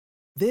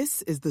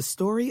This is the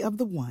story of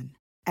the one.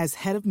 As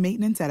head of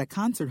maintenance at a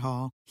concert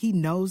hall, he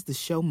knows the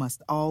show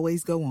must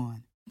always go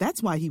on.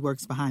 That's why he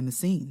works behind the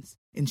scenes,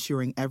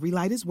 ensuring every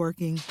light is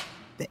working,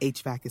 the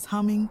HVAC is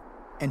humming,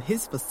 and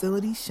his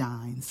facility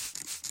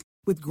shines.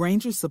 With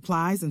Grainger's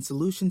supplies and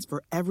solutions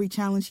for every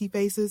challenge he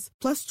faces,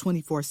 plus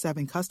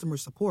 24/7 customer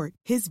support,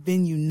 his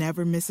venue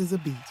never misses a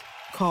beat.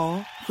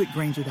 Call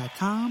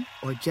quickgrainger.com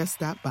or just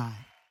stop by.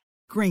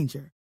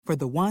 Grainger, for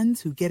the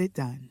ones who get it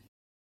done.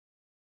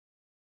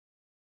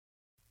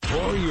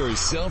 Pour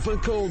yourself a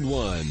cold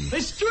one.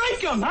 Let's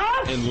drink 'em,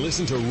 huh? And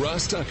listen to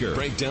Ross Tucker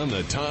break down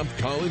the top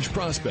college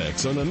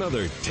prospects on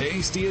another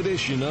tasty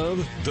edition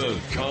of The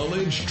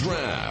College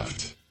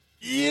Draft.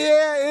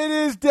 Yeah, it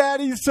is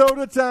Daddy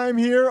Soda time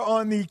here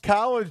on the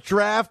College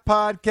Draft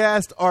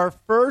Podcast, our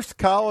first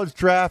college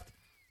draft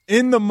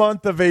in the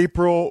month of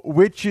April,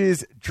 which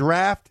is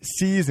draft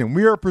season.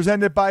 We are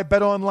presented by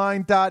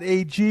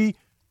betonline.ag,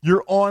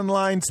 your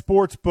online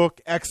sportsbook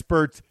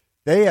experts.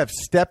 They have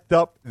stepped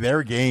up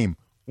their game.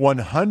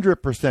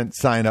 100%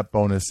 sign-up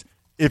bonus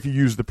if you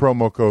use the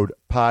promo code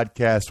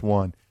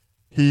podcast1.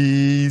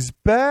 He's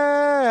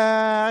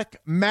back.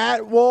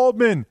 Matt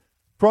Waldman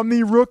from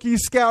the rookie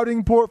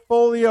scouting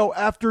portfolio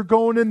after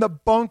going in the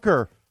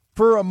bunker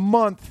for a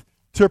month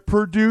to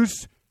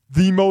produce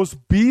the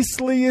most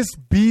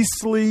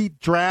beastly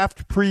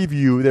draft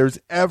preview there's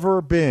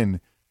ever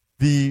been.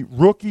 The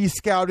rookie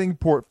scouting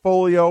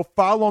portfolio.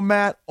 Follow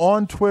Matt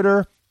on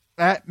Twitter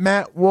at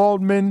Matt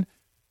Waldman.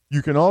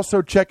 You can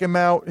also check him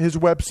out, his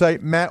website,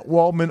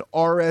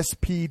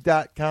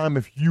 mattwaldmanrsp.com.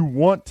 If you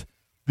want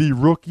the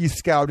rookie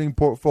scouting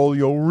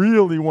portfolio,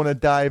 really want to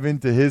dive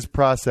into his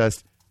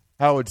process,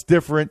 how it's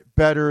different,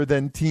 better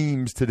than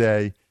teams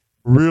today.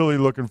 Really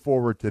looking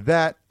forward to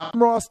that.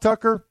 I'm Ross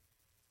Tucker,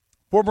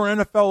 former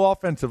NFL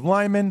offensive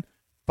lineman,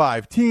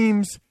 5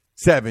 teams,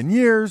 7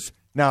 years.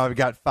 Now I've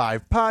got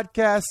 5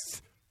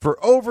 podcasts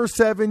for over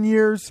 7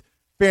 years.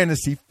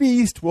 Fantasy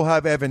Feast. We'll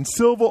have Evan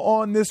Silva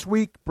on this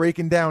week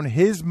breaking down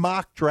his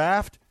mock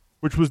draft,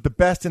 which was the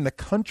best in the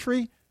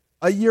country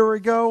a year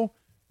ago.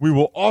 We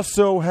will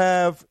also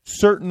have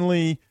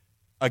certainly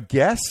a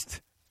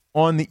guest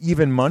on the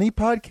Even Money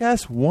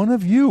podcast. One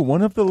of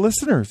the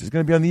listeners is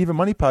going to be on the Even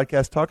Money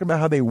podcast talking about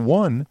how they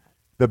won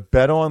the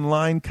Bet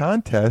Online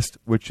contest,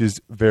 which is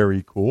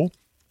very cool.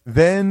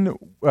 Then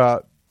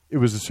it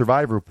was a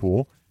survivor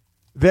pool.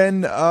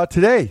 Then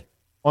today,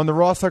 on the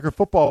Ross Tucker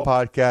Football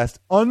Podcast,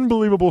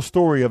 unbelievable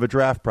story of a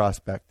draft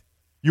prospect.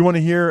 You want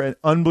to hear an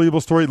unbelievable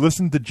story?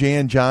 Listen to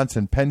Jan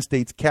Johnson, Penn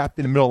State's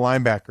captain and middle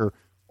linebacker,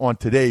 on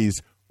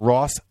today's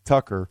Ross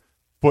Tucker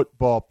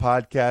Football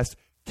Podcast.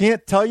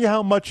 Can't tell you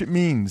how much it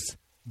means,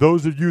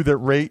 those of you that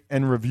rate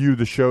and review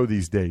the show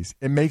these days.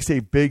 It makes a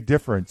big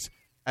difference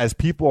as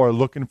people are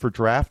looking for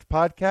draft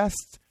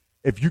podcasts.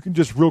 If you can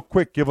just real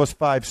quick give us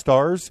 5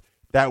 stars,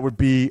 that would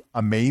be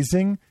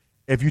amazing.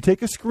 If you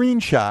take a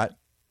screenshot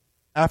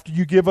after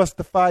you give us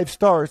the 5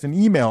 stars and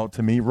email it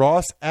to me,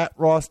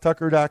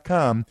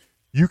 ross@rosstucker.com,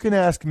 you can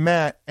ask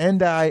Matt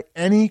and I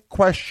any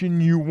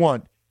question you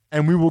want,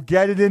 and we will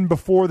get it in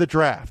before the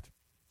draft.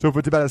 So if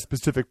it's about a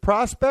specific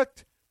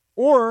prospect,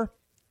 or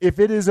if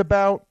it is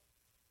about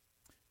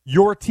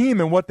your team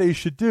and what they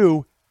should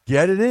do,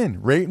 get it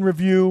in. Rate and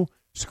review,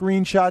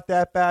 screenshot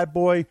that bad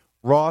boy,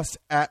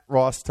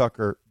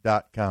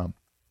 ross@rosstucker.com.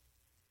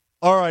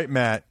 All right,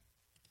 Matt,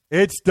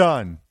 it's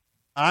done.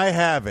 I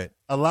have it.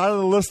 A lot of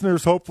the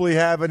listeners hopefully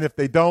have it. If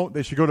they don't,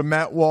 they should go to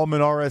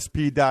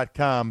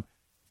mattwaldmanrsp.com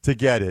to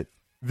get it.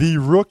 The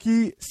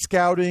rookie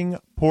scouting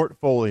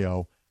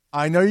portfolio.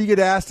 I know you get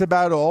asked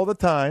about it all the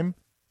time.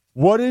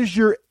 What is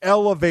your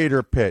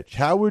elevator pitch?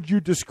 How would you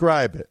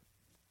describe it?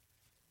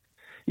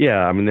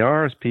 Yeah, I mean, the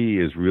RSP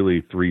is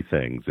really 3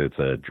 things. It's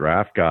a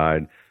draft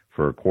guide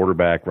for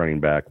quarterback,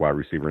 running back, wide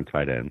receiver, and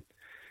tight end.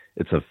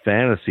 It's a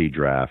fantasy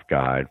draft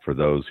guide for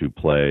those who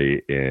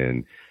play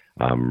in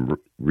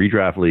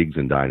redraft leagues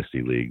and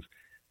dynasty leagues.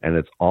 And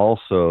it's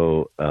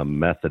also a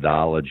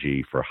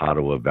methodology for how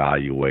to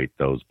evaluate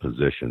those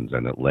positions.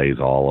 And it lays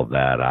all of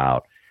that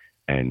out.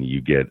 And you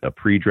get a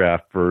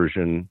pre-draft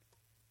version,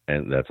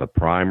 and that's a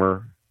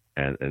primer,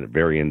 and a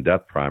very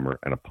in-depth primer,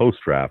 and a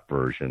post-draft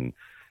version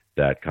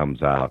that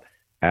comes out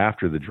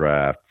after the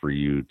draft for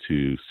you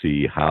to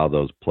see how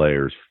those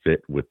players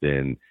fit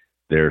within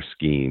their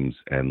schemes,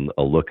 and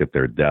a look at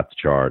their depth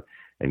chart,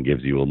 and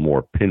gives you a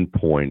more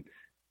pinpoint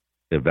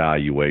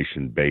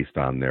evaluation based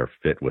on their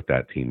fit with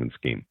that team and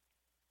scheme.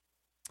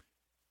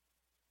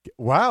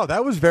 Wow,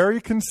 that was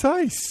very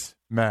concise,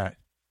 Matt.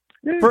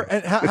 Yeah.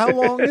 And how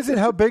long is it?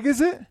 How big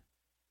is it?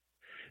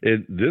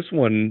 This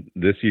one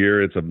this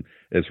year, it's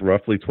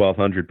roughly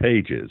 1,200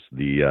 pages.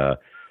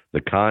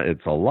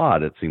 It's a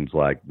lot. It seems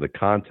like the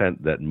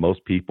content that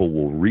most people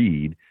will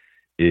read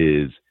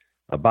is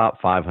about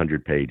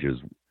 500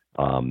 pages,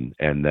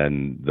 and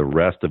then the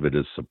rest of it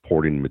is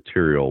supporting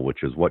material,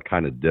 which is what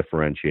kind of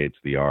differentiates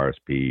the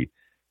RSP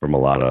from a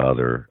lot of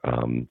other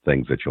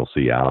things that you'll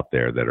see out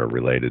there that are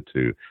related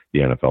to the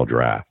NFL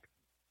draft.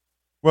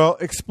 Well,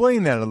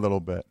 explain that a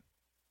little bit.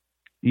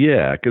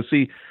 Yeah, because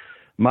see,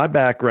 My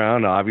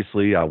background,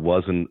 obviously, I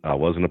wasn't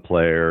a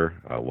player,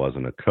 I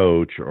wasn't a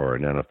coach or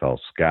an NFL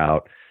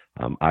scout.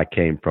 I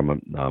came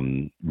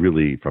from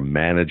really from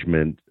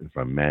management,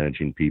 from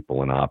managing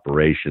people in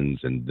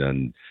operations, and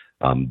then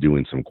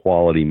doing some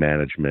quality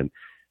management.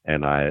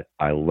 And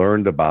I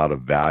learned about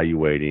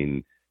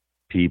evaluating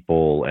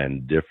people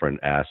and different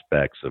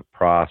aspects of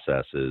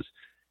processes,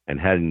 and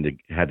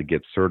had to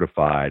get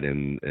certified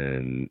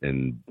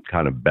in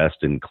kind of best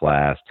in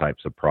class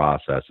types of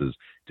processes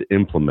to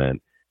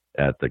implement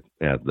at the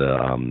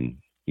in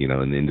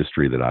the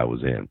industry that I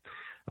was in.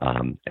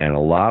 And a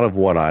lot of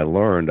what I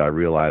learned, I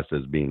realized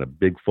as being a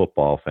big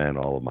football fan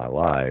all of my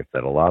life,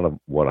 that a lot of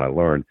what I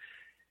learned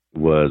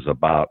was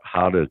about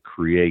how to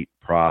create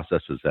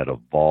processes that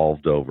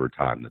evolved over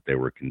time, that they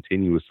were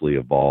continuously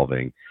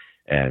evolving.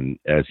 And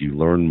as you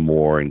learn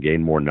more and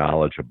gain more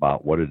knowledge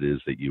about what it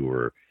is that you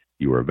were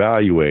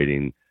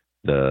evaluating,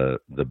 the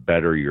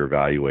better your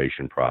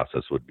evaluation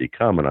process would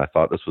become. And I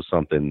thought this was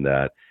something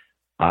that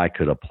I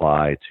could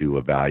apply to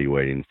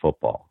evaluating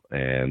football.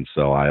 And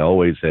so I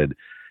always had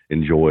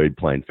enjoyed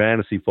playing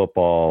fantasy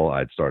football.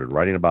 I'd started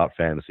writing about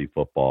fantasy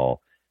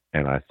football,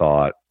 and I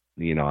thought,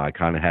 I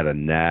kind of had a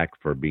knack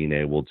for being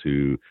able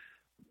to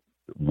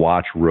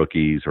watch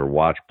rookies or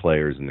watch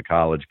players in the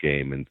college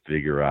game and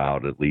figure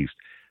out, at least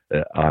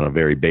on a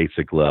very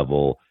basic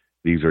level,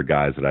 these are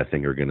guys that I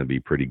think are going to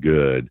be pretty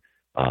good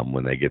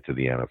when they get to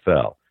the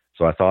NFL.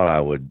 So I thought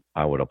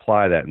I would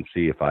apply that and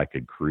see if I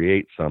could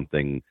create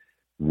something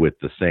with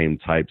the same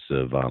types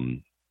of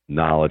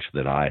knowledge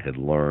that I had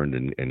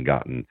learned and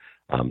gotten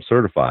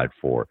certified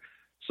for.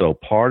 So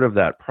part of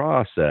that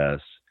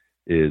process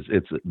is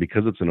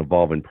because it's an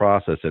evolving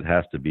process, it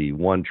has to be,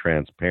 one,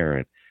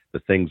 transparent. The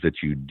things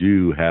that you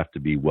do have to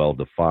be well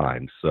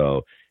defined.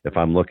 So if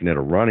I'm looking at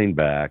a running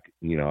back,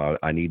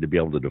 I need to be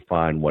able to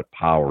define what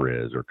power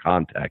is, or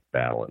contact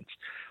balance,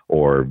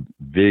 or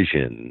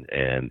vision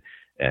and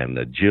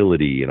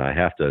agility. And I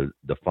have to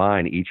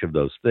define each of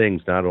those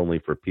things, not only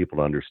for people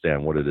to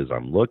understand what it is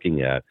I'm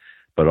looking at,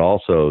 but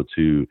also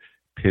to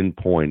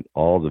pinpoint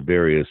all the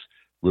various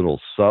little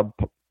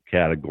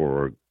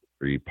subcategory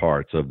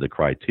parts of the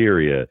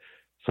criteria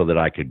so that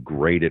I could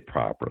grade it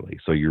properly.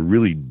 So you're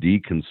really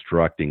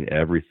deconstructing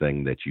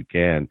everything that you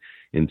can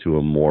into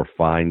a more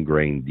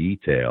fine-grained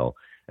detail,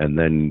 and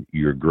then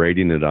you're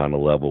grading it on a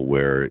level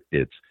where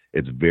it's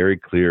very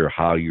clear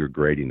how you're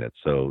grading it.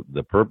 So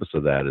the purpose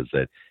of that is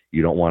that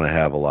you don't want to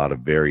have a lot of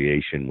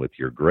variation with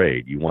your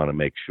grade. You want to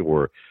make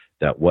sure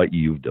that what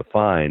you've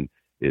defined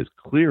is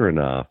clear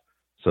enough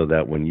so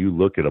that when you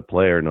look at a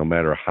player, no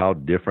matter how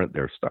different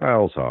their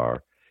styles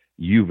are,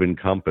 you've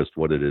encompassed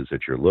what it is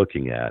that you're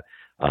looking at.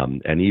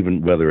 And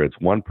even whether it's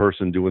one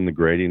person doing the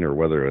grading or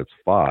whether it's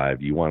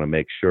five, you want to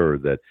make sure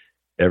that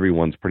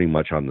everyone's pretty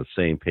much on the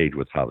same page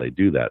with how they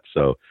do that.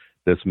 So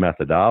this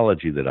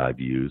methodology that I've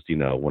used,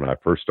 when I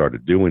first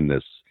started doing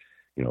this,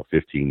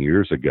 15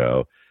 years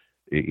ago,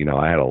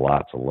 I had a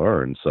lot to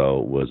learn. So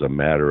it was a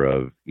matter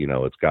of,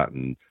 it's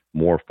gotten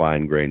more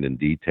fine-grained in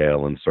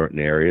detail in certain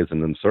areas.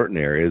 And in certain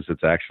areas,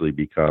 it's actually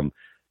become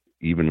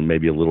even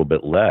maybe a little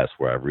bit less,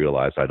 where I've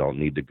realized I don't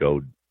need to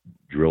go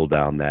drill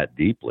down that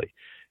deeply.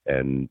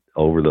 And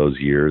over those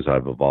years,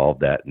 I've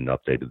evolved that and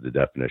updated the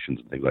definitions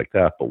and things like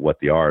that. But what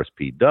the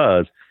RSP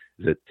does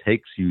is it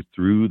takes you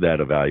through that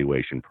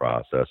evaluation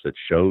process. It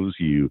shows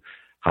you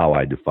how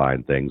I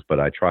define things, but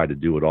I try to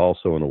do it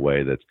also in a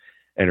way that's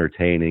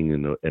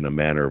entertaining, in a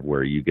manner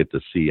where you get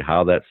to see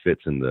how that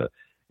fits into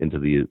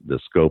the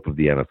scope of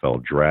the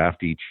NFL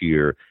draft each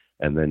year,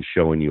 and then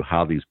showing you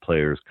how these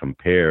players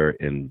compare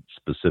in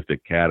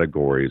specific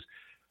categories,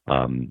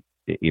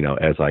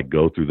 as I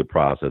go through the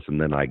process.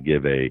 And then I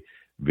give a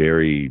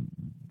very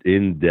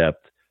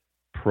in-depth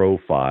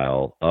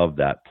profile of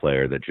that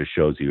player that just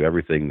shows you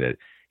everything that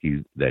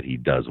he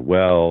does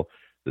well,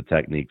 the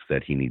techniques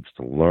that he needs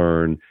to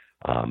learn,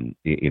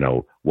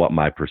 what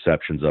my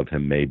perceptions of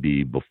him may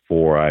be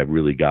before I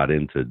really got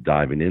into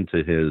diving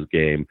into his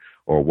game,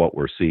 or what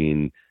we're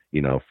seeing,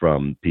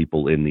 from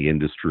people in the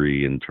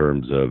industry in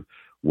terms of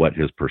what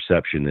his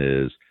perception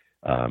is.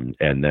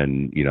 And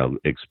then,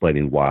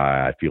 explaining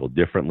why I feel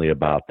differently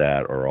about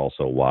that, or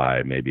also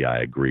why maybe I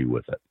agree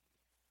with it.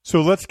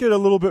 So let's get a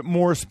little bit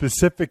more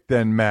specific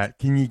then, Matt.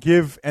 Can you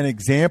give an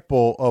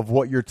example of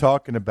what you're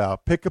talking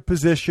about? Pick a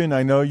position.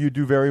 I know you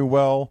do very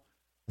well,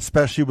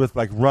 especially with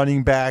like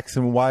running backs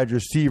and wide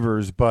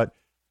receivers, but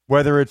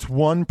whether it's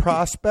one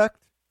prospect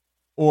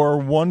or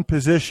one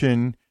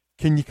position,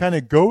 can you kind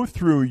of go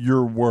through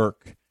your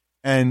work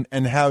and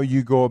how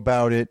you go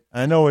about it?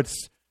 I know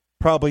it's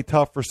probably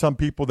tough for some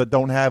people that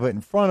don't have it in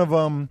front of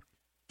them,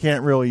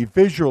 can't really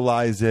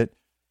visualize it,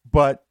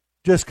 but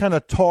just kind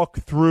of talk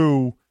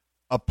through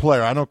a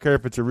player. I don't care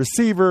if it's a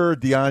receiver,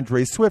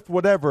 DeAndre Swift,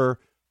 whatever,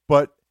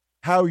 but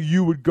how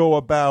you would go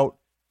about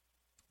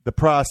the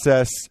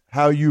process,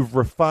 how you've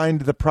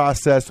refined the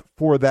process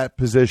for that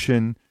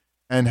position,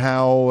 and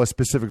how a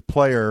specific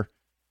player,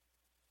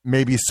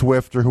 maybe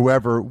Swift or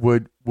whoever,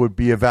 would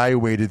be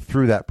evaluated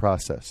through that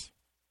process.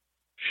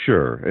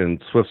 Sure,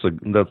 and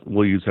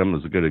we'll use him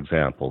as a good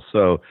example.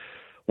 So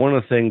one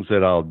of the things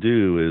that I'll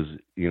do is,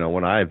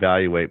 when I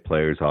evaluate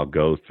players, I'll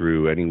go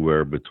through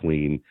anywhere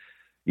between,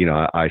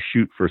 I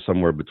shoot for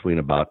somewhere between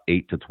about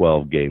 8 to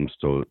 12 games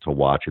to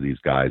watch these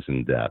guys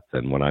in depth.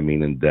 And when I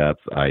mean in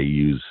depth, I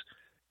use,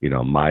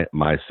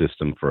 my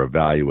system for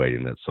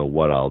evaluating it. So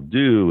what I'll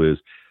do is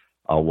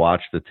I'll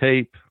watch the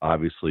tape,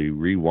 obviously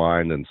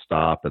rewind and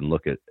stop and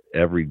look at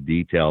every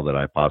detail that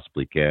I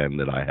possibly can,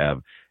 that I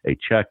have a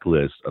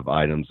checklist of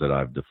items that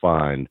I've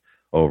defined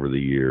over the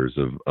years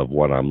of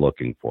what I'm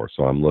looking for.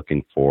 So I'm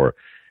looking for,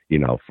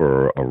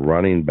 for a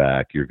running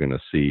back, you're going to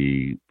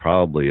see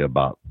probably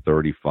about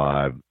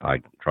 35,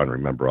 I'm trying to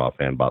remember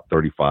offhand, about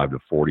 35 to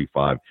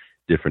 45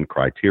 different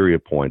criteria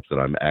points that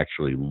I'm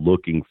actually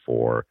looking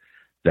for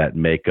that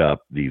make up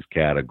these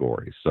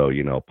categories. So,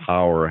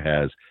 power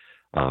has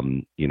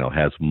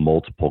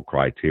multiple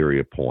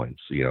criteria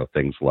points,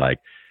 things like,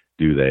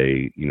 do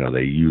they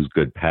use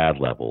good pad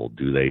level?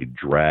 Do they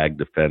drag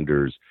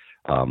defenders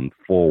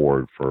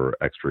forward for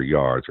extra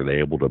yards? Are they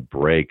able to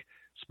break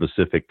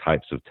specific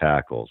types of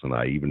tackles? And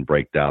I even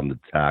break down the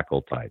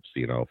tackle types,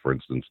 for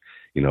instance,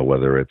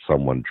 whether it's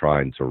someone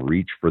trying to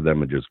reach for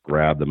them and just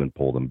grab them and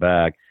pull them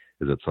back.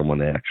 Is it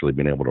someone actually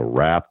being able to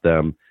wrap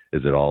them?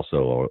 Is it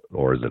also,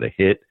 or is it a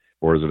hit?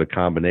 Or is it a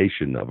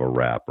combination of a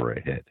wrap or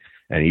a hit?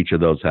 And each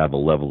of those have a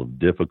level of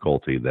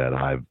difficulty that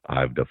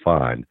I've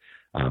defined.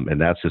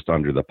 And that's just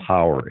under the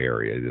power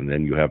area. And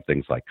then you have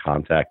things like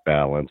contact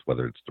balance,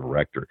 whether it's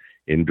direct or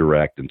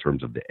indirect in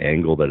terms of the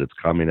angle that it's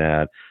coming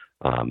at.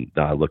 Then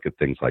I look at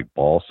things like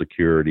ball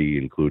security,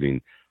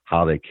 including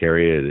how they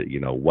carry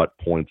it, what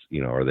points,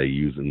 are they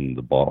using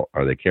the ball?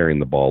 Are they carrying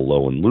the ball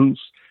low and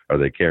loose? Are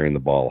they carrying the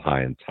ball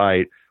high and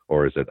tight?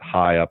 Or is it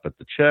high up at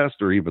the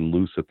chest or even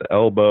loose at the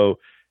elbow?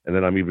 And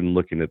then I'm even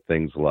looking at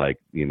things like,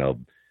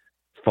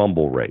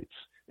 fumble rates,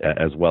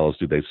 as well as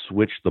do they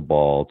switch the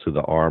ball to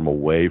the arm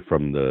away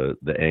from the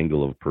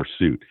angle of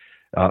pursuit.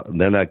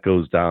 Then that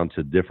goes down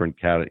to different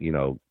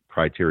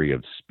criteria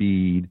of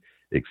speed,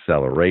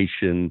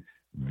 acceleration,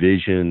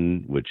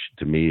 vision, which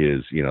to me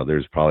is,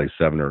 there's probably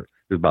there's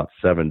about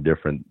 7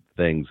 different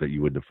things that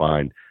you would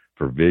define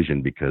for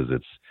vision, because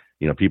it's,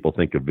 people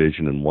think of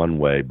vision in one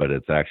way, but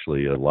it's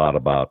actually a lot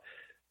about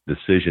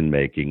decision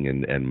making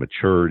and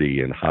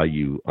maturity and how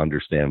you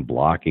understand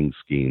blocking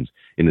schemes,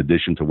 in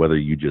addition to whether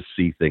you just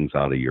see things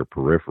out of your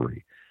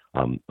periphery.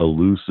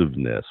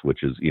 Elusiveness,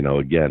 which is,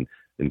 again,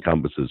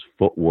 encompasses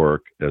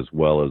footwork as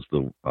well as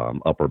the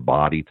upper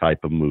body type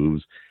of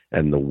moves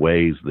and the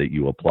ways that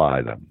you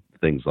apply them.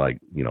 Things like,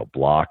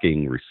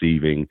 blocking,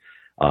 receiving.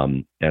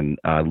 And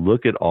I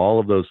look at all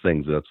of those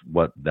things. That's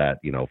what that,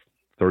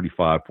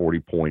 35, 40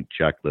 point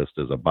checklist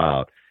is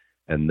about.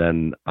 And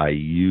then I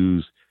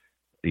use,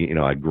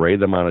 I grade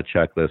them on a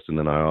checklist, and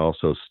then I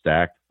also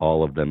stack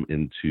all of them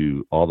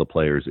all the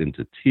players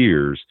into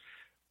tiers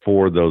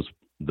for those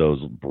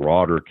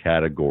broader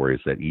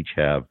categories that each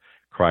have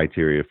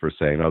criteria for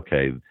saying,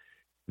 okay,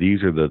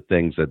 these are the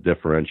things that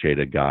differentiate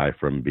a guy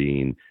from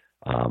being,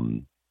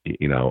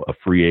 a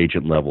free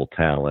agent level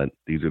talent.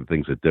 These are the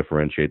things that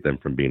differentiate them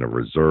from being a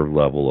reserve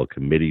level, a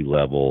committee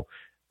level,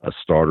 a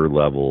starter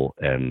level,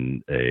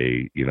 and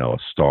a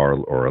star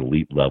or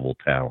elite level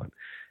talent.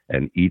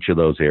 And each of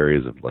those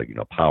areas of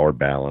power,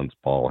 balance,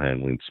 ball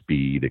handling,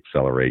 speed,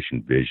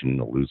 acceleration,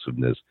 vision,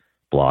 elusiveness,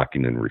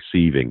 blocking, and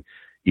receiving,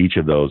 each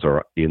of those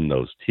are in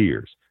those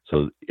tiers.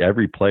 So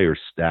every player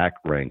stack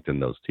ranked in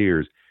those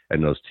tiers,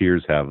 and those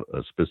tiers have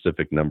a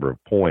specific number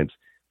of points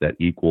that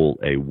equal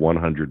a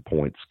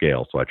 100-point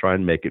scale. So I try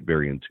and make it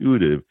very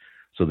intuitive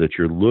so that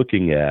you're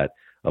looking at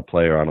a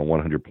player on a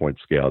 100-point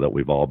scale that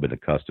we've all been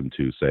accustomed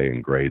to, say,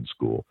 in grade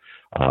school.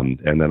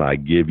 And then I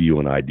give you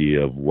an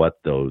idea of what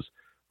those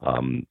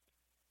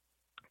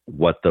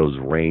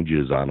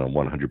ranges on a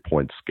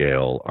 100-point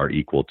scale are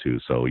equal to.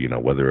 So,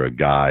 whether a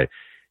guy,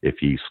 if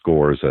he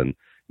scores an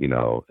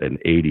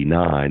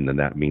 89, then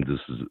that means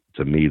this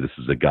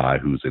is a guy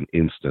who's an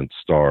instant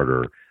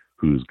starter,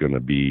 who's going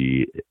to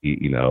be,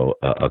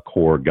 a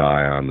core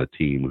guy on the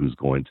team, who's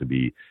going to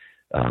be,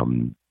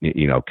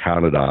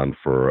 counted on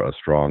for a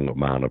strong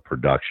amount of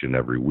production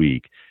every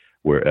week,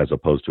 where as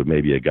opposed to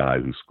maybe a guy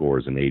who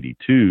scores an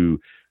 82,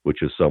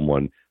 which is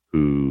someone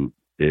who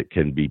it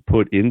can be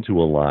put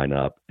into a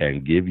lineup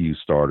and give you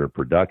starter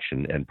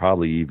production, and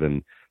probably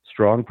even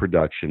strong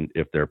production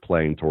if they're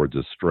playing towards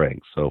a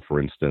strength. So,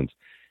 for instance,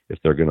 if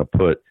they're going to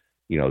put,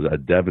 a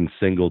Devin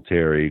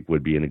Singletary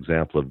would be an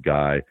example of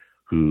guy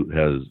who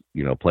has,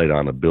 played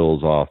on a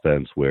Bills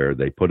offense where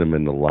they put him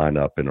in the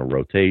lineup in a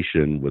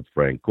rotation with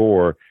Frank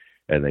Gore,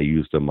 and they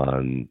used him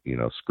on,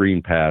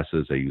 screen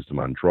passes, they used him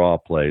on draw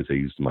plays, they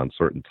used him on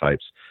certain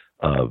types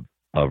of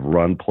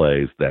run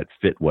plays that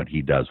fit what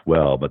he does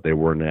well, but they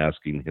weren't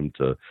asking him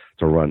to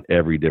run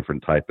every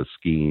different type of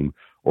scheme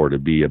or to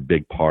be a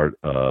big part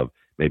of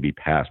maybe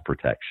pass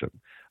protection.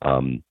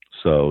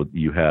 So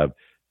you have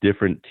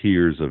different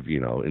tiers of,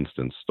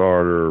 instant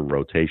starter,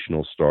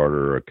 rotational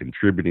starter, a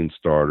contributing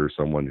starter,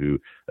 someone who,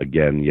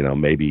 again,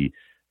 maybe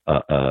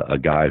a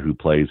guy who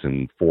plays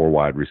in 4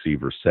 wide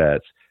receiver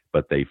sets,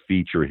 but they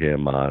feature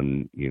him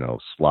on,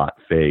 slot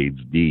fades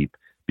deep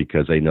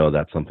because they know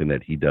that's something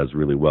that he does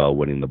really well,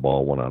 winning the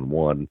ball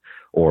one-on-one,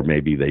 or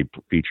maybe they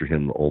feature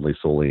him only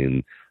solely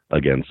in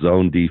against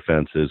zone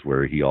defenses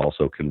where he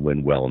also can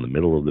win well in the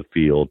middle of the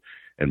field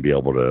and be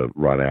able to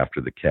run after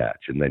the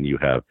catch. And then you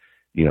have,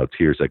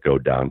 tiers that go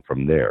down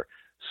from there.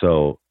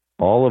 So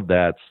all of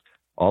that's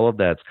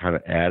kind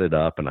of added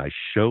up, and I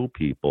show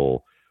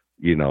people,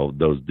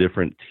 those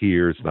different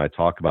tiers, and I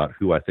talk about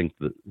who I think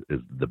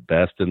is the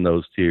best in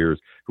those tiers,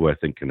 who I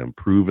think can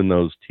improve in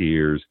those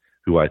tiers,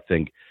 who I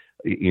think,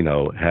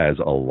 has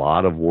a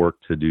lot of work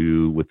to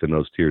do within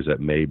those tiers that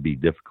may be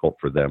difficult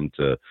for them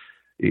to,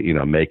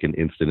 make an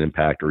instant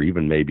impact, or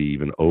maybe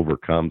even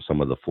overcome some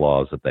of the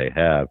flaws that they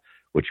have,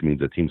 which means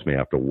that teams may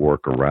have to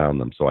work around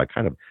them. So I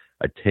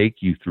take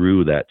you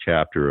through that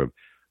chapter of,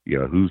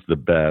 who's the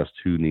best,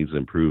 who needs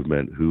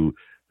improvement, who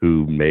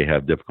may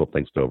have difficult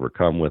things to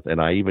overcome with. And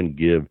I even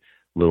give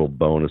little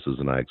bonuses,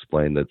 and I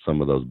explain that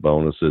some of those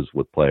bonuses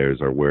with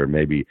players are where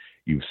maybe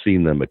you've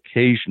seen them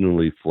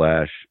occasionally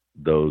flash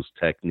those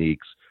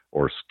techniques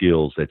or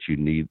skills that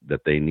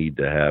they need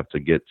to have to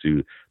get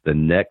to the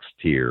next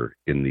tier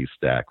in these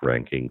stack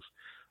rankings,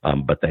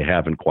 but they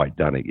haven't quite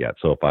done it yet.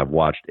 So if I've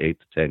watched 8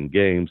 to 10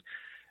 games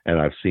and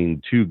I've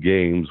seen 2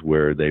 games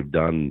where they've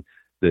done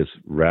this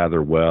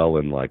rather well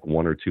in like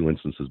 1 or 2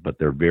 instances, but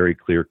they're very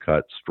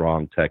clear-cut,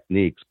 strong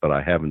techniques, but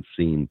I haven't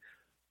seen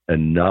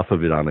enough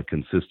of it on a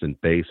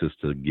consistent basis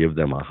to give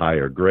them a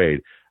higher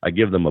grade, I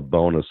give them a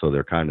bonus, so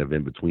they're kind of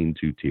in between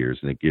 2 tiers,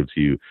 and it gives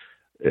you,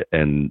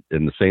 and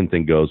the same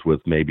thing goes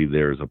with maybe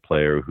there's a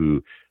player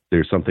who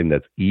there's something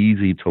that's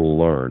easy to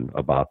learn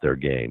about their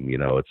game.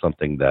 It's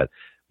something that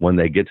when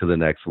they get to the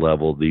next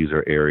level, these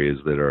are areas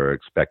that are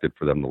expected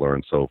for them to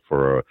learn. So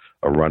for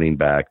a running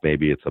back,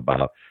 maybe it's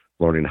about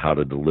learning how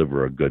to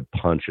deliver a good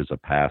punch as a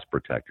pass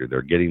protector.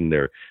 They're getting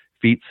their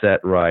feet set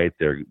right.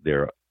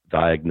 They're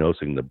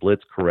diagnosing the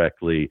blitz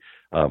correctly,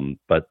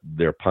 but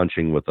they're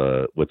punching with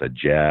a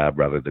jab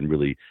rather than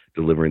really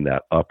delivering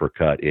that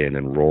uppercut in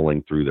and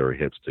rolling through their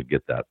hips to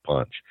get that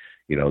punch.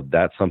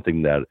 That's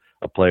something that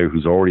a player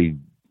who's already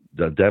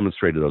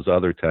demonstrated those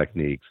other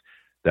techniques,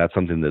 that's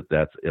something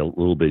that's a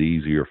little bit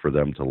easier for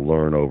them to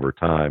learn over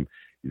time.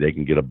 They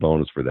can get a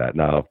bonus for that.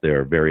 Now, if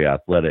they're very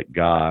athletic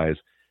guys,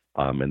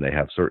 and they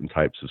have certain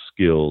types of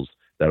skills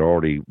that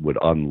already would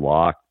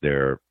unlock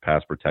their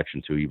pass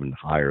protection to even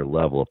higher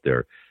level, if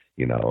they're,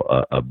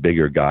 a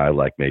bigger guy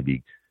like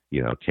maybe,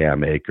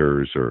 Cam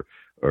Akers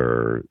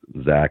or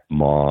Zach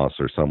Moss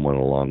or someone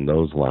along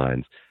those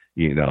lines,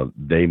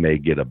 they may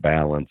get a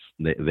balance.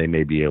 They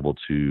may be able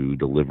to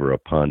deliver a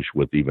punch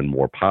with even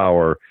more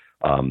power,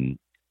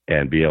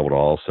 and be able to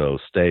also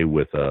stay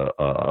with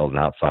an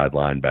outside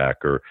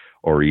linebacker,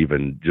 or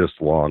even just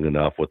long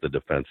enough with the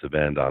defensive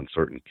end in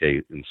certain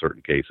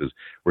cases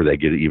where they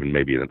get even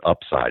maybe an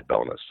upside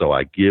bonus. So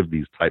I give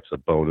these types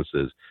of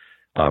bonuses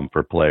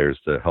for players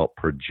to help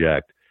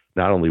project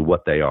not only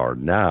what they are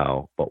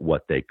now, but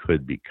what they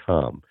could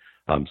become.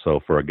 So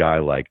for a guy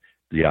like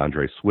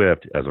DeAndre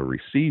Swift as a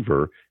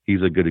receiver,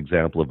 he's a good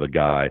example of a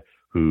guy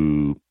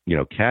who,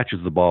 catches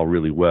the ball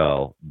really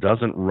well,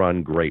 doesn't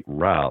run great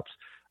routes,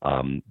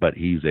 but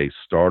he's a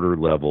starter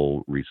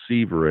level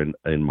receiver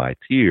in my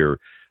tier.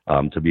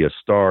 To be a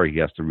star, he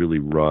has to really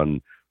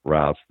run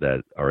routes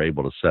that are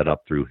able to set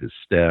up through his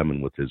stem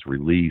and with his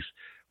release,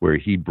 where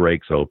he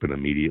breaks open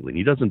immediately. And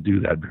he doesn't do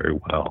that very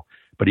well,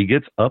 but he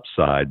gets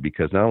upside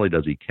because not only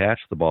does he catch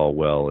the ball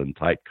well in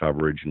tight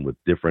coverage and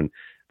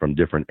from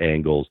different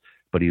angles,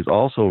 but he's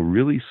also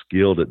really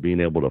skilled at being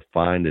able to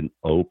find an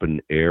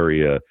open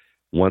area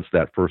once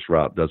that first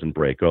route doesn't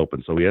break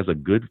open. So he has a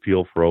good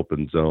feel for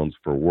open zones,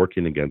 for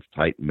working against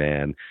tight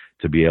man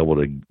to be able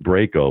to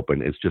break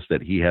open. It's just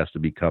that he has to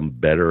become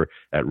better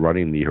at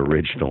running the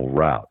original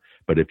route.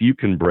 But if you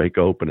can break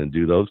open and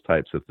do those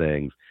types of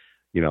things,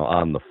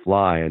 on the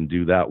fly, and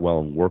do that well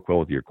and work well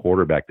with your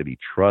quarterback, that he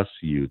trusts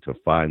you to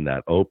find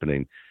that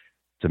opening,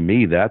 to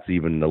me, that's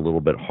even a little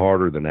bit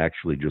harder than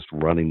actually just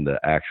running the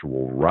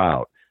actual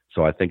route.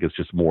 So I think it's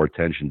just more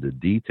attention to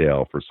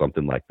detail for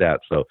something like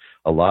that. So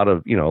a lot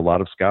of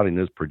scouting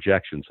is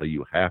projection. So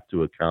you have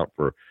to account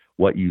for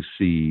what you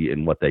see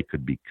and what they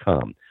could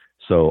become.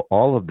 So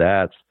all of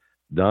that's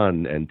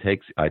done, and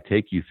I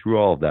take you through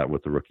all of that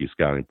with the rookie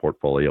scouting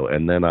portfolio.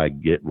 And then I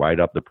get right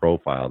up the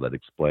profile that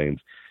explains,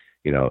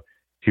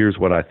 here's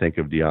what I think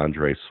of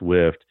DeAndre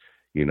Swift,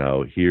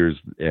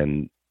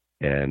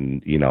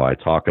 I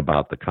talk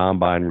about the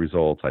combine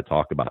results. I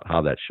talk about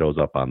how that shows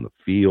up on the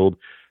field.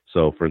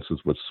 So, for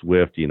instance, with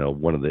Swift,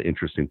 one of the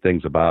interesting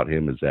things about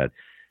him is that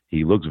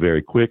he looks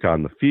very quick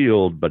on the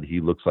field, but he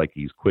looks like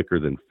he's quicker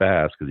than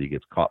fast because he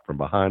gets caught from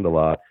behind a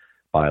lot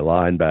by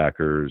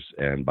linebackers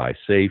and by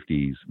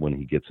safeties when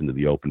he gets into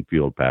the open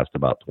field past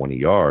about 20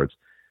 yards.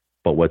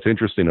 But what's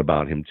interesting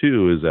about him,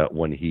 too, is that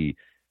when he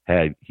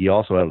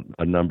also had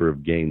a number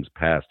of games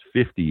past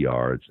 50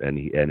 yards, and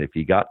if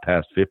he got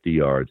past 50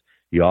 yards,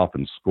 he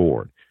often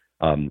scored.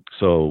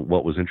 So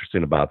what was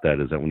interesting about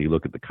that is that when you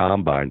look at the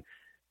combine,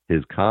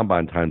 his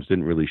combine times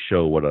didn't really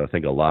show what I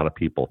think a lot of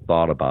people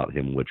thought about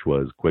him, which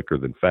was quicker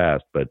than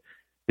fast, but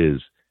his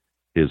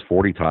his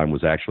 40 time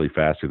was actually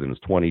faster than his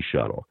 20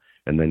 shuttle.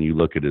 And then you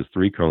look at his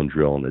 3-cone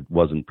drill, and it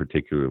wasn't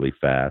particularly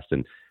fast.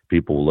 And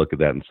people will look at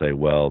that and say,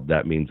 well,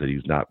 that means that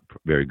he's not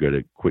very good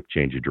at quick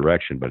change of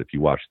direction. But if you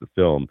watch the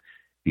film,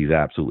 he's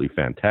absolutely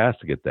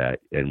fantastic at that.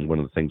 And one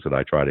of the things that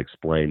I try to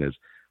explain is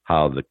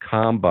how the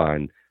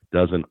combine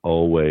doesn't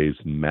always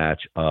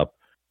match up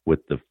with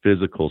the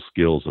physical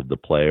skills of the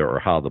player or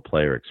how the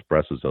player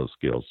expresses those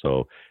skills.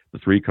 So the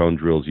 3-cone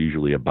drill is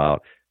usually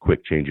about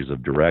quick changes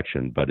of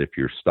direction. But if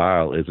your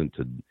style isn't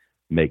to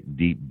make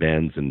deep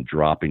bends and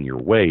dropping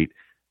your weight,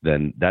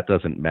 then that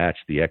doesn't match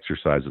the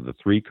exercise of the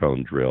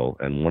 3-cone drill.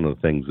 And one of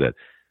the things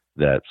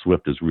that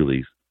Swift is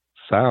really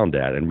sound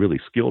at and really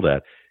skilled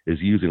at is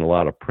using a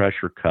lot of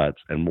pressure cuts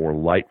and more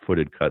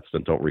light-footed cuts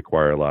that don't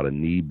require a lot of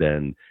knee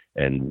bend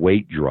and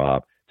weight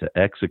drop to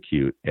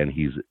execute. And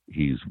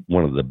he's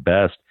one of the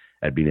best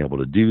at being able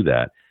to do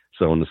that.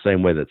 So in the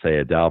same way that, say,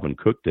 a Dalvin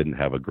Cook didn't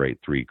have a great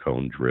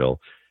 3-cone drill,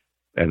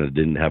 and it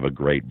didn't have a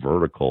great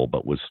vertical,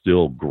 but was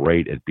still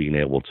great at being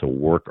able to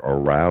work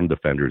around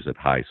defenders at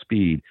high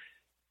speed,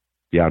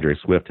 DeAndre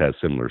Swift has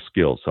similar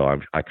skills. So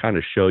I kind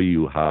of show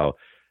you how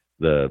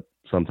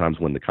sometimes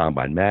when the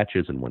combine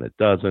matches and when it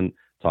doesn't,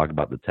 talk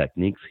about the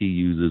techniques he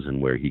uses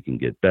and where he can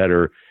get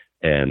better,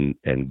 and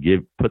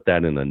put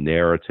that in a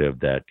narrative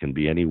that can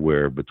be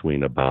anywhere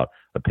between about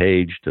a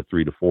page to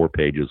 3 to 4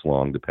 pages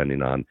long,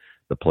 depending on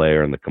the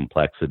player and the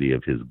complexity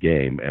of his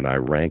game. And I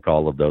rank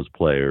all of those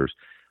players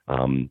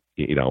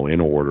in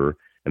order,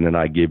 and then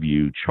I give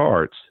you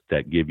charts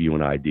that give you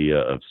an idea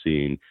of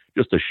seeing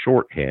just a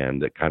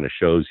shorthand that kind of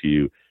shows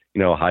you,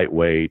 height,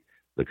 weight,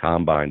 the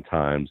combine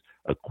times,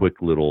 a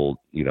quick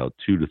little, 2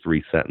 to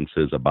 3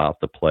 sentences about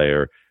the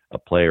player, a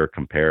player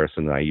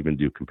comparison. I even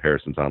do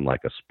comparisons on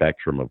like a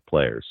spectrum of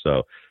players.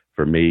 So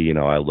for me,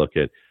 I look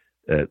at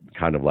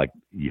kind of like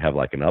you have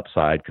like an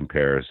upside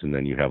comparison,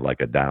 then you have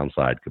like a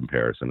downside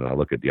comparison. And I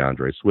look at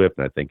DeAndre Swift,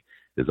 and I think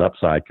his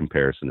upside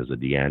comparison is a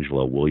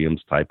D'Angelo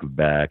Williams type of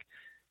back.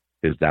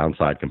 His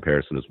downside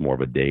comparison is more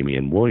of a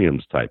Damian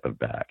Williams type of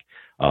back.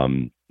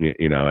 And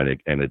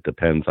it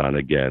depends on,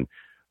 again,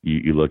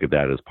 you look at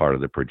that as part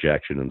of the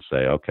projection and say,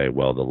 okay,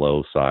 well, the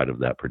low side of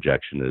that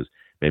projection is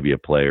maybe a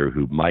player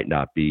who might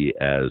not be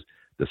as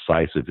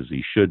decisive as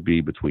he should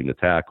be between the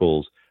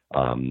tackles,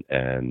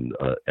 and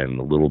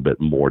a little bit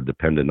more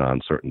dependent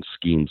on certain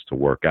schemes to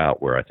work out,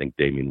 where I think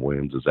Damian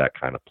Williams is that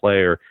kind of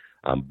player.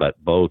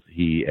 But both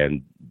he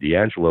and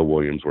D'Angelo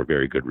Williams were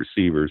very good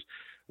receivers.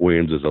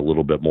 Williams is a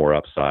little bit more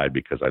upside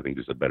because I think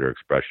there's a better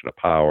expression of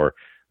power.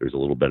 There's a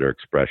little better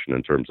expression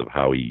in terms of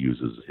how he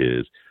uses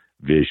his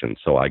vision.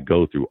 So I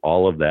go through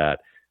all of that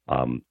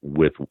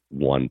with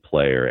one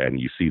player, and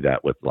you see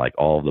that with like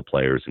all of the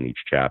players in each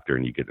chapter,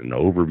 and you get an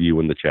overview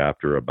in the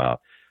chapter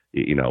about,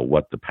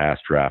 what the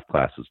past draft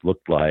classes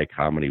looked like,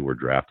 how many were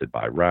drafted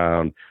by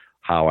round,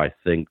 how I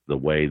think the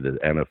way the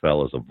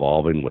NFL is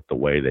evolving with the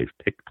way they've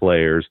picked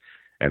players,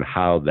 and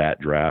how that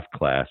draft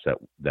class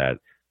that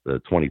the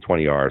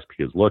 2020 RSP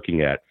is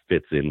looking at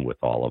fits in with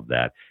all of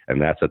that.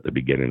 And that's at the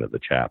beginning of the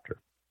chapter.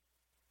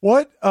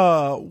 What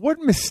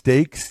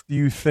mistakes do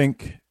you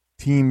think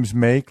teams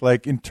make,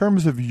 like in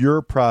terms of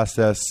your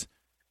process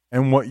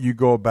and what you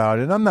go about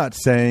it? I'm not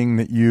saying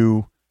that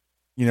you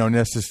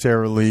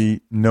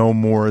necessarily know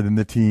more than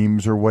the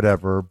teams or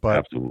whatever, but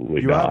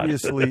absolutely you not.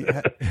 Obviously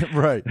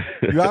right.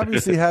 You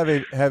obviously have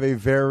a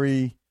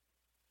very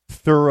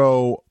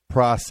thorough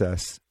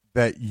process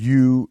that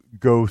you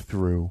go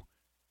through.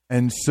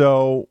 And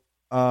so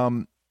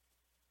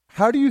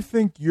how do you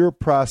think your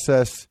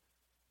process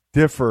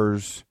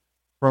differs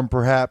from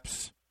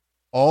perhaps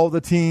all the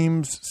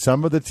teams,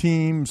 some of the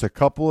teams, a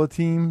couple of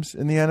teams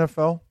in the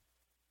NFL?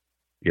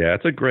 Yeah,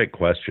 it's a great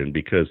question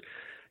because,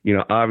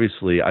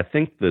 obviously I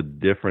think the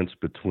difference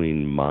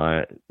between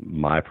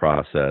my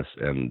process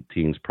and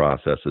teams'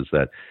 process is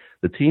that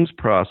the team's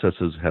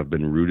processes have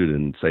been rooted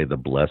in, say, the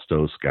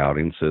Blesto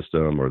scouting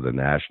system or the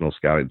national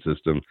scouting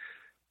system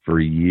for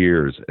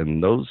years.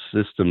 And those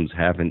systems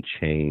haven't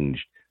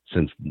changed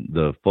since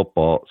the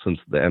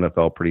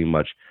NFL pretty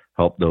much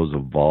helped those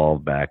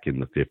evolve back in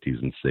the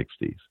 50s and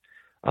 60s.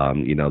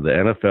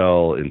 The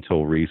NFL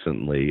until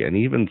recently, and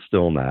even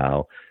still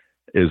now,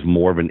 is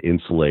more of an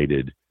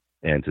insulated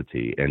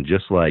entity. And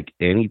just like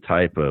any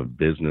type of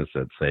business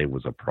that, say,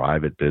 was a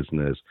private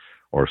business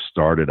or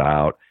started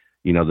out,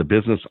 the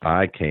business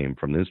I came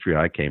from, the industry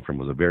I came from,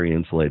 was a very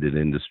insulated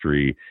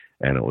industry,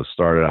 and it was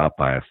started out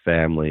by a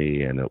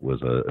family, and it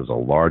was a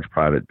large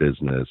private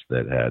business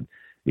that had,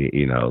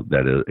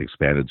 that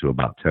expanded to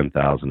about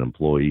 10,000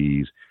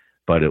 employees.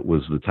 But it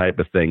was the type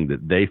of thing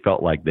that they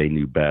felt like they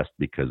knew best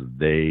because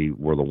they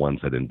were the ones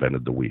that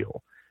invented the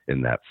wheel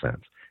in that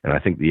sense. And I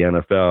think the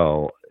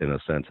NFL, in a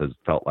sense, has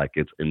felt like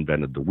it's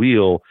invented the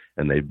wheel,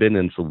 and they've been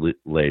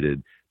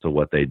insulated to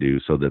what they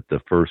do, so that the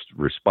first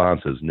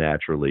response is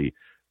naturally,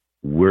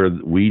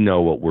 we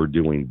know what we're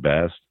doing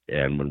best.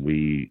 And when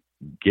we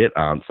get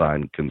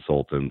on-sign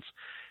consultants,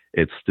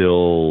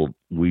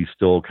 we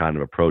still kind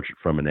of approach it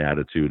from an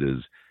attitude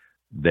as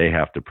they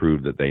have to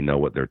prove that they know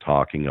what they're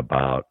talking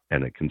about,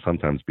 and it can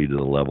sometimes be to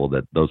the level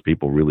that those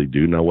people really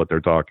do know what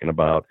they're talking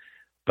about,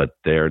 but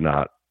they're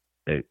not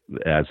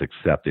as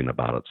accepting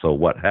about it. So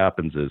what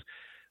happens is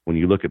when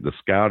you look at the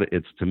scout,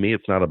 to me,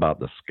 it's not about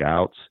the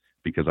scouts,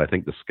 because I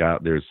think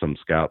there's some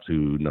scouts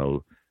who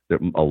know that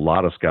a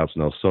lot of scouts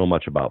know so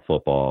much about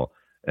football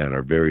and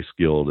are very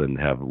skilled and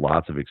have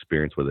lots of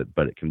experience with it,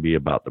 but it can be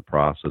about the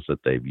process that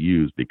they've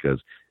used, because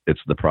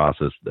it's the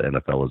process the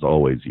NFL has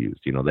always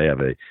used.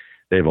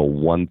 They have a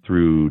 1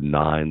 through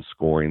 9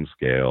 scoring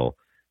scale,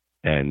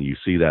 and you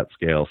see that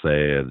scale,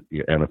 say, at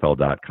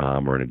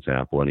NFL.com or an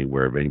example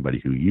anywhere of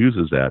anybody who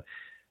uses that,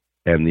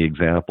 and the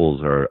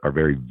examples are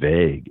very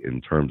vague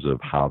in terms of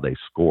how they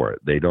score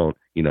it. They don't,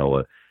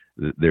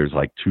 there's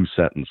like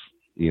 2-sentence,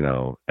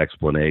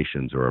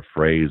 explanations or a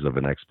phrase of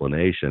an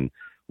explanation,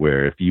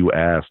 where if you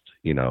asked,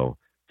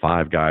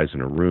 5 guys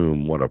in a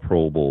room what a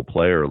Pro Bowl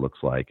player looks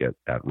like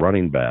at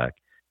running back,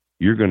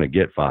 you're going to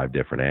get 5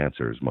 different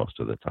answers most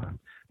of the time.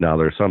 Now,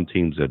 there are some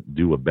teams that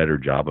do a better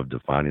job of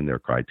defining their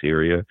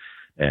criteria,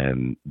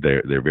 and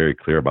they're very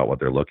clear about what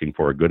they're looking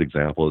for. A good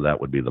example of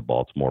that would be the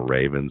Baltimore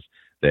Ravens.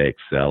 They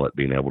excel at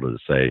being able to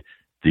say,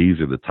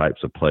 these are the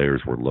types of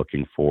players we're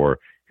looking for.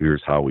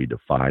 Here's how we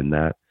define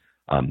that.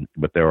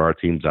 But there are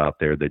teams out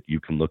there that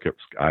you can look at.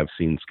 I've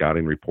seen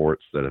scouting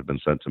reports that have been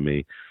sent to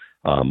me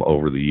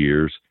over the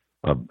years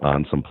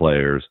on some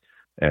players,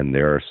 and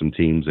there are some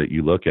teams that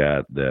you look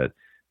at that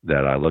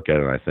I look at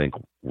and I think,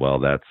 well,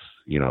 that's,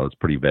 it's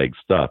pretty vague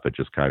stuff. It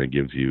just kind of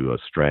gives you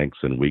strengths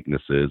and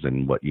weaknesses,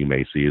 and what you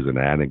may see as an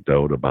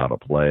anecdote about a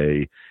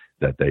play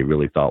that they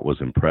really thought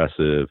was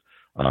impressive.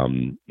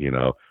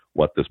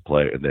 What this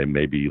player, they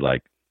may be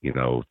like,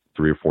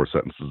 3 or 4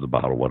 sentences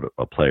about what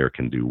a player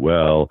can do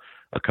well,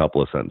 a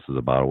couple of sentences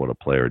about what a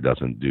player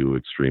doesn't do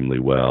extremely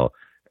well,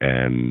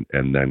 and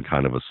then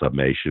kind of a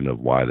summation of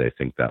why they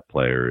think that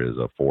player is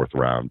a 4th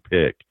round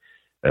pick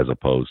as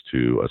opposed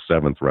to a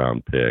 7th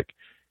round pick.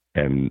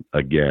 And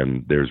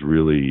again, there's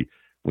really,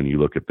 when you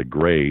look at the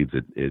grades,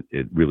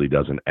 it really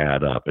doesn't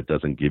add up. It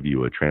doesn't give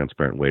you a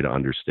transparent way to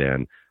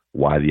understand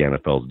why the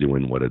NFL is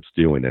doing what it's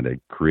doing. And it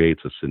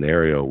creates a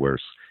scenario where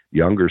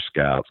younger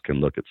scouts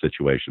can look at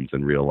situations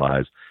and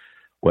realize,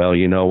 well,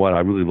 you know what, I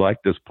really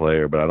like this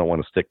player, but I don't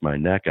want to stick my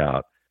neck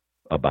out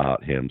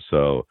about him.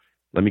 So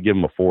let me give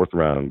him a 4th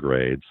round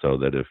grade, so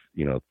that if,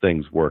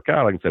 things work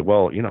out, I can say,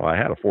 well, I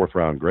had a 4th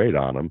round grade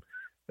on him.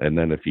 And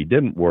then if he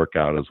didn't work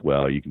out as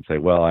well, you can say,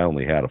 well, I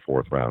only had a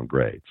 4th round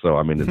grade. So,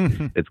 I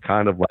mean, it's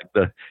kind of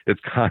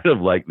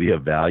like the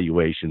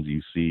evaluations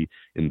you see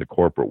in the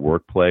corporate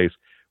workplace,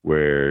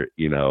 where,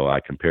 I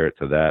compare it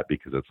to that,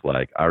 because it's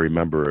like, I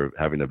remember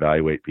having to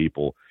evaluate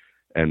people,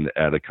 and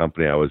at a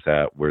company I was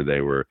at where they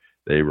were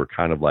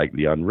kind of like,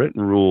 the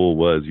unwritten rule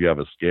was you have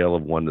a scale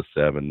of 1 to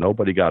 7.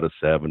 Nobody got a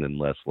 7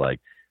 unless like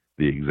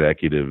the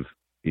executive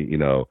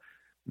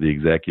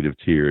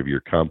tier of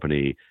your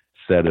company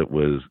said it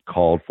was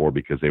called for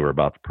because they were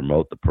about to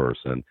promote the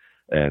person.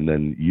 And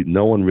then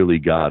no one really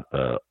got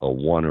a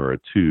 1 or a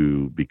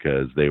 2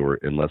 because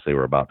unless they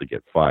were about to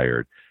get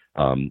fired.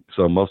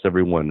 So most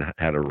everyone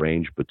had a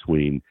range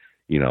between,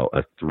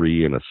 a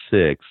 3 and a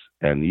 6.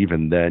 And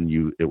even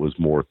then it was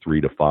more 3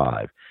 to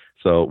 5.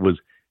 So it was,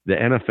 the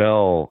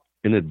NFL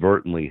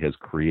inadvertently has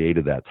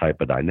created that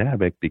type of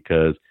dynamic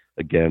because,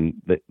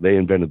 again, they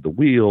invented the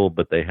wheel,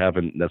 but they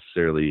haven't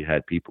necessarily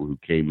had people who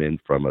came in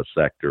from a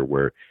sector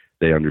where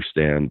they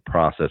understand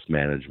process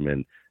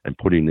management and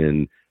putting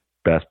in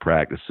best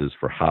practices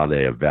for how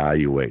they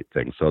evaluate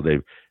things. So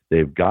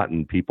they've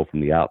gotten people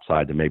from the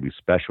outside to maybe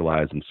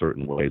specialize in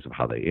certain ways of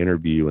how they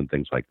interview and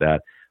things like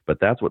that. But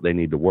that's what they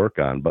need to work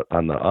on. But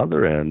on the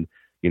other end,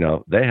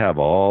 they have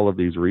all of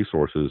these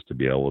resources to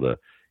be able to,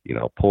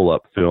 pull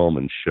up film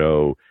and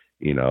show,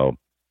 a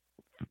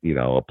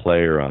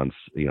player on,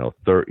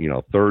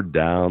 third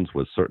downs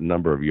with certain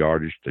number of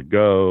yardage to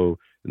go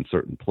in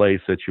certain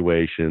play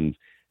situations,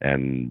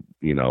 and,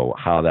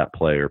 how that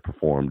player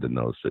performed in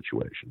those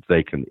situations.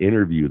 They can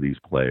interview these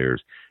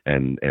players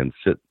and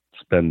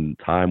spend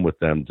time with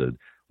them to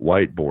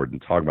whiteboard and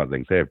talk about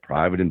things. They have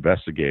private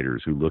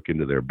investigators who look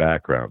into their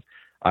backgrounds.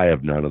 I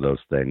have none of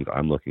those things.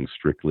 I'm looking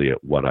strictly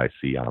at what I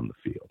see on the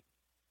field.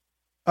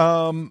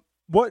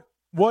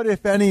 What,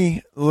 if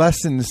any,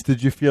 lessons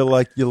did you feel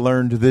like you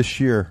learned this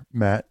year,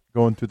 Matt,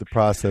 going through the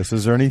process?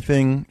 Is there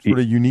anything sort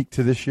of unique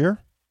to this year?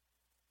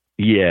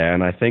 Yeah,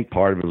 and I think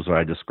part of it was what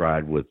I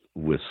described with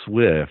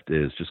Swift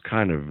is just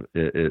kind of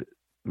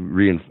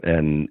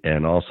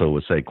and also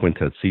with, say,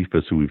 Quintez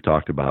Cephas, who we've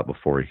talked about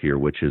before here,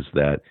 which is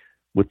that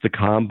with the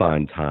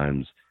combine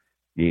times,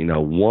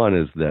 one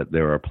is that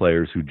there are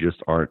players who just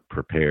aren't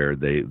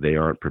prepared. They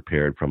aren't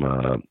prepared from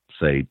a,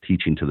 say,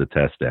 teaching to the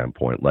test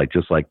standpoint. Like,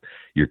 just like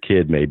your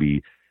kid may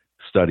be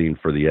studying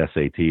for the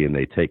SAT and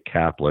they take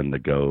Kaplan to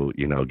go,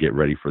 get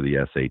ready for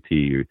the SAT.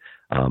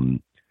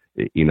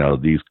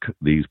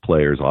 These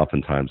players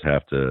oftentimes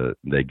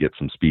they get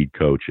some speed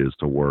coaches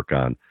to work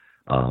on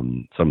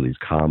some of these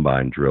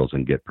combine drills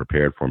and get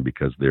prepared for them,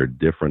 because they're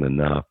different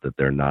enough that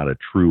they're not a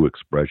true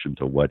expression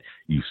to what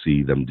you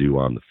see them do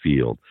on the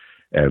field.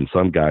 And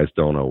some guys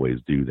don't always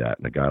do that.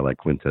 And a guy like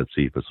Quintez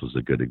Cephas was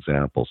a good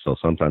example. So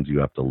sometimes you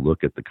have to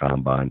look at the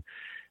combine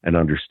and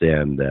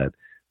understand that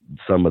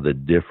some of the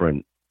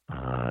different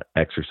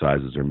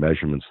exercises or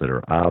measurements that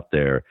are out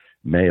there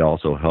may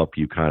also help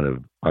you kind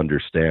of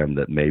understand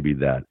that maybe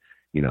that,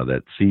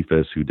 that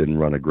Cephas, who didn't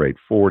run a great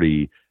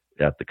 40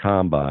 at the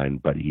combine,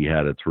 but he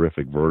had a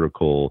terrific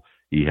vertical,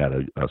 he had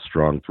a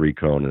strong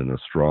 3-cone and a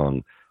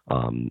strong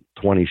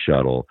 20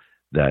 shuttle,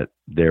 that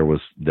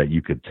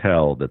you could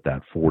tell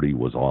that 40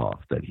 was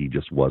off, that he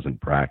just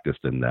wasn't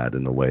practiced in that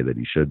in the way that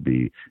he should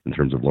be in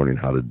terms of learning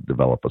how to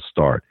develop a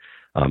start.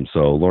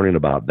 So learning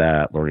about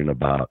that,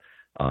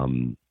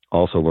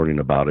 also learning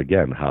about,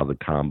 again, how the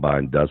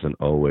combine doesn't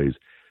always,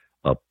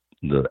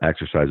 the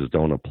exercises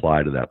don't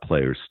apply to that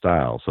player's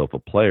style. So if a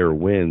player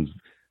wins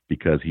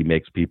because he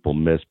makes people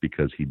miss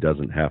because he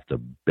doesn't have to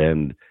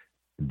bend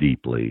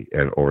deeply,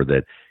 or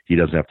that he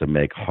doesn't have to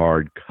make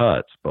hard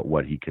cuts, but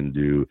what he can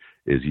do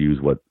is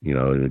use what,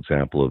 an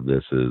example of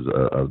this is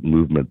a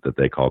movement that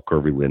they call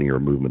curvilinear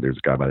movement. There's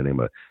a guy by the name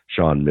of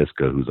Sean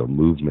Miska, who's a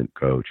movement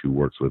coach who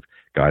works with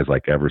guys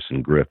like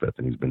Everson Griffith,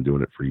 and he's been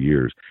doing it for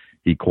years.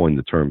 He coined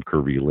the term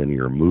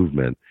curvilinear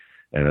movement,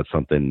 and it's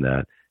something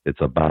that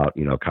it's about,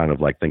 kind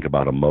of like, think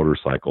about a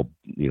motorcycle,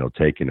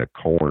 taking a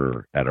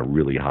corner at a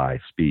really high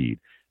speed.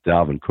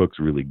 Dalvin Cook's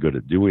really good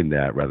at doing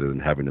that rather than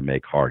having to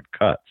make hard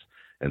cuts.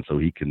 And so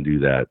he can do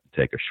that,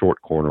 take a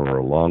short corner or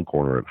a long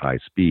corner at high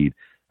speed.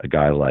 A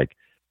guy like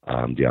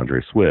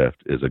DeAndre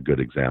Swift is a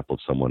good example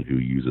of someone who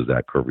uses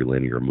that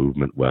curvilinear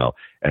movement well,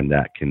 and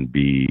that can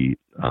be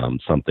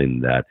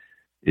something that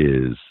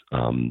is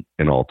an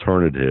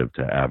alternative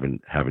to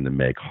having to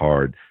make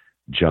hard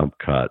jump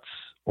cuts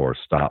or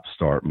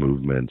stop-start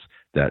movements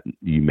that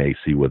you may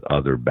see with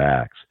other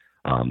backs,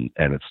 and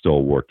it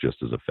still work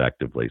just as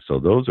effectively. So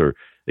those are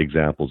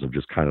examples of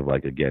just kind of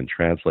like, again,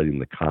 translating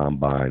the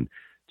combine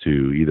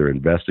to either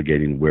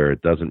investigating where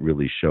it doesn't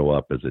really show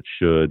up as it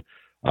should,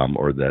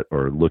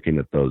 or looking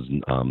at those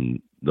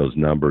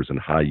numbers and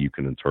how you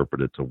can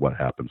interpret it to what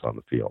happens on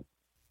the field.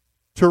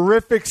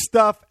 Terrific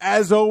stuff,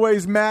 as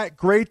always, Matt.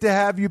 Great to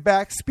have you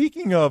back.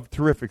 Speaking of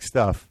terrific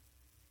stuff,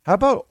 how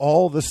about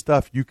all the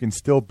stuff you can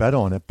still bet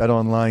on at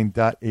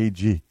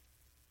betonline.ag?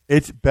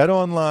 It's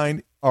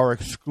BetOnline, our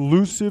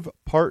exclusive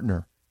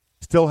partner,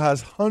 still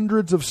has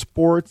hundreds of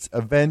sports,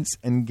 events,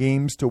 and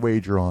games to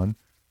wager on,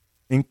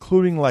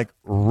 including like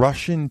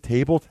Russian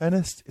table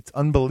tennis. It's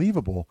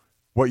unbelievable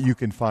what you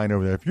can find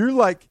over there. If you're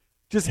like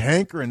just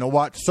hankering to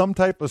watch some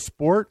type of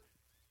sport,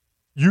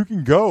 you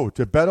can go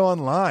to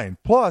BetOnline.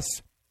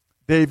 Plus,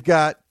 they've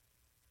got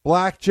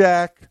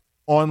blackjack,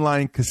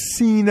 online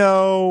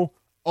casino,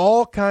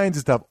 all kinds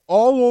of stuff,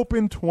 all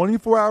open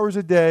 24 hours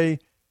a day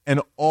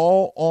and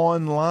all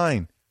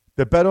online.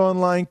 The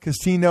BetOnline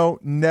casino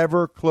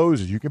never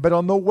closes. You can bet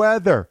on the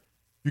weather.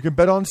 You can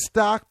bet on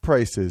stock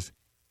prices.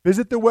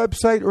 Visit the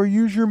website or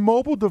use your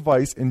mobile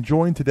device and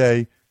join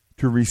today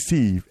to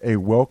receive a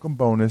welcome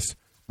bonus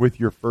with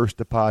your first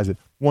deposit.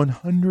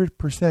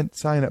 100%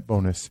 sign-up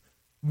bonus.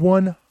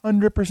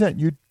 100%.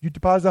 You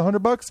deposit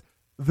 $100,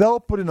 they'll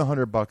put in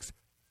 $100.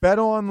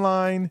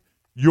 BetOnline,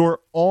 your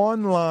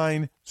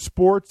online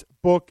sports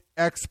book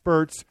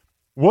experts.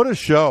 What a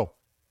show.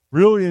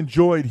 Really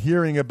enjoyed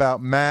hearing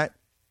about Matt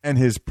and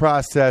his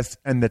process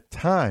and the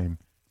time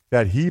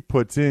that he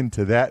puts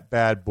into that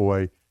bad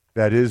boy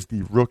that is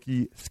the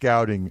rookie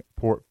scouting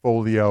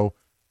portfolio.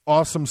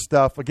 Awesome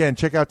stuff. Again,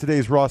 check out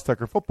today's Ross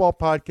Tucker Football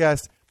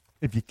Podcast.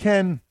 If you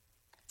can,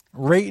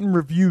 rate and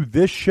review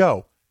this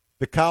show,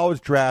 The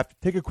College Draft.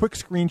 Take a quick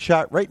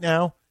screenshot right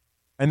now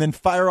and then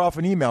fire off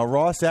an email,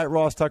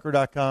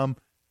 ross@rosstucker.com.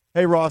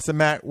 Hey, Ross and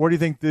Matt, what do you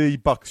think the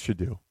Bucs should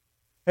do?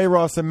 Hey,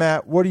 Ross and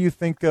Matt, what do you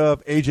think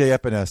of A.J.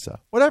 Epinesa?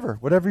 Whatever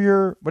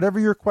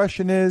your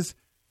question is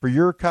for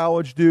your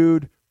college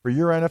dude, for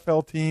your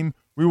NFL team,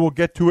 we will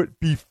get to it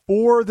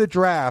before the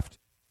draft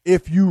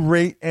if you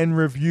rate and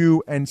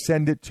review and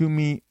send it to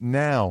me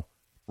now.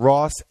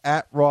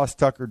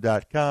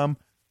 Ross@rosstucker.com.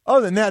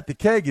 Other than that, the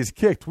keg is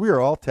kicked. We are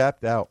all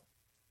tapped out.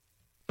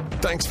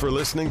 Thanks for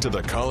listening to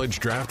the College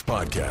Draft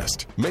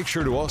Podcast. Make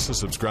sure to also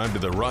subscribe to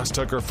the Ross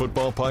Tucker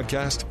Football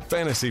Podcast,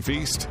 Fantasy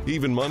Feast,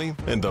 Even Money,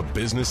 and The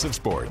Business of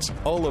Sports.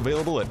 All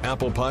available at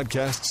Apple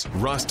Podcasts,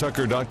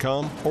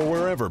 rosstucker.com, or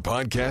wherever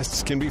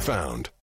podcasts can be found.